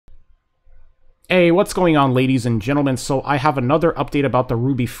Hey, what's going on, ladies and gentlemen? So I have another update about the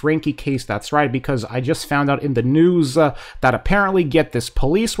Ruby Franke case. That's right, because I just found out in the news that apparently, get this,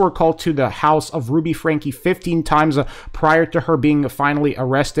 police were called to the house of Ruby Franke 15 times prior to her being finally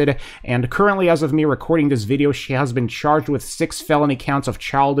arrested. And currently, as of me recording this video, she has been charged with 6 felony counts of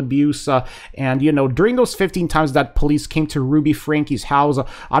child abuse. And, you know, during those 15 times that police came to Ruby Franke's house,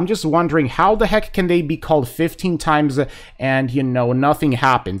 I'm just wondering, how the heck can they be called 15 times and, you know, nothing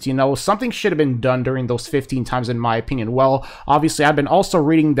happens? You know, something should have been done during those 15 times, in my opinion. Well, obviously, I've been also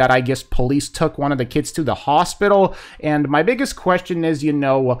reading that I guess police took one of the kids to the hospital, and my biggest question is, you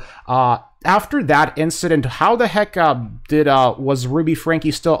know, after that incident, how the heck was Ruby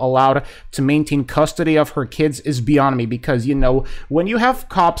Franke still allowed to maintain custody of her kids is beyond me, because, you know, when you have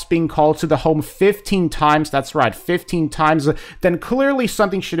cops being called to the home 15 times, that's right, 15 times, then clearly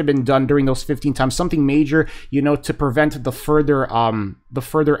something should have been done during those 15 times, something major, you know, to prevent the further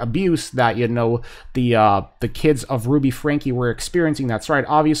abuse that, you know, the kids of Ruby Franke were experiencing. That's right.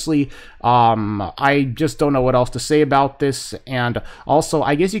 Obviously, I just don't know what else to say about this. And also,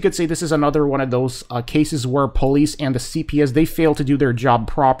 I guess you could say this is another one of those cases where police and the CPS, they fail to do their job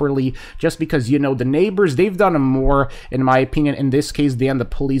properly, just because, you know, the neighbors, they've done more, in my opinion, in this case than the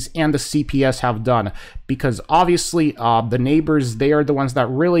police and the CPS have done. Because obviously, the neighbors, they are the ones that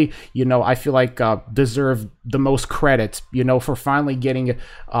really, you know, I feel like deserve the most credit, you know, for finally getting,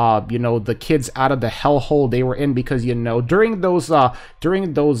 you know, the kids out of the hellhole they were in. Because, you know, during those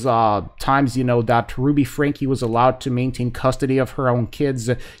times, you know, that Ruby Franke was allowed to maintain custody of her own kids,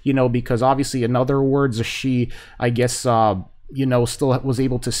 you know, because obviously, in other words, she, I guess, you know, still was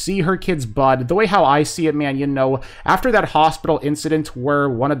able to see her kids. But the way how I see it, man, you know, after that hospital incident where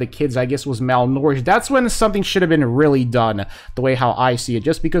one of the kids, I guess, was malnourished, that's when something should have been really done, the way how I see it.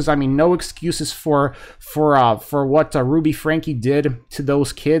 Just because, I mean, no excuses for what Ruby Franke did to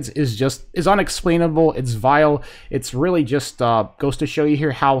those kids is unexplainable. It's vile. It's really just goes to show you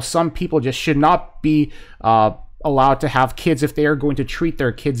here how some people just should not be allowed to have kids if they are going to treat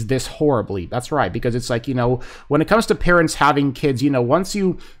their kids this horribly. That's right, because it's like, you know, when it comes to parents having kids, you know, once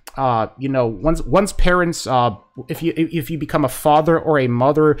you you know, once parents, if you become a father or a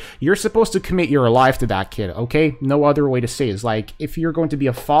mother, you're supposed to commit your life to that kid, okay? No other way to say it. Is like, if you're going to be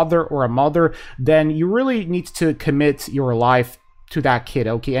a father or a mother, then you really need to commit your life to that kid,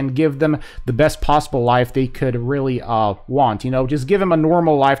 okay, and give them the best possible life they could really want, you know, just give them a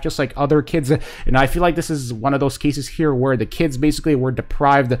normal life just like other kids. And I feel like this is one of those cases here where the kids basically were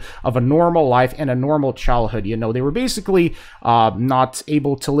deprived of a normal life and a normal childhood. You know, they were basically not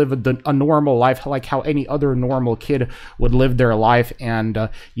able to live a normal life like how any other normal kid would live their life. And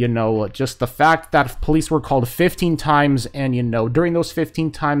you know, just the fact that police were called 15 times, and, you know, during those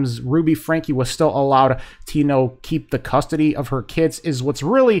 15 times Ruby Franke was still allowed to, you know, keep the custody of her kids is what's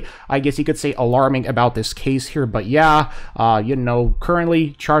really, I guess you could say, alarming about this case here. But yeah, you know,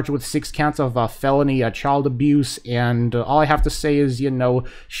 currently charged with 6 counts of felony child abuse, and all I have to say is, you know,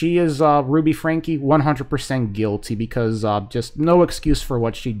 she is Ruby Franke 100% guilty, because just no excuse for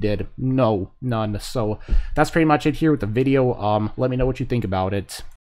what she did. No, none. So that's pretty much it here with the video. Let me know what you think about it.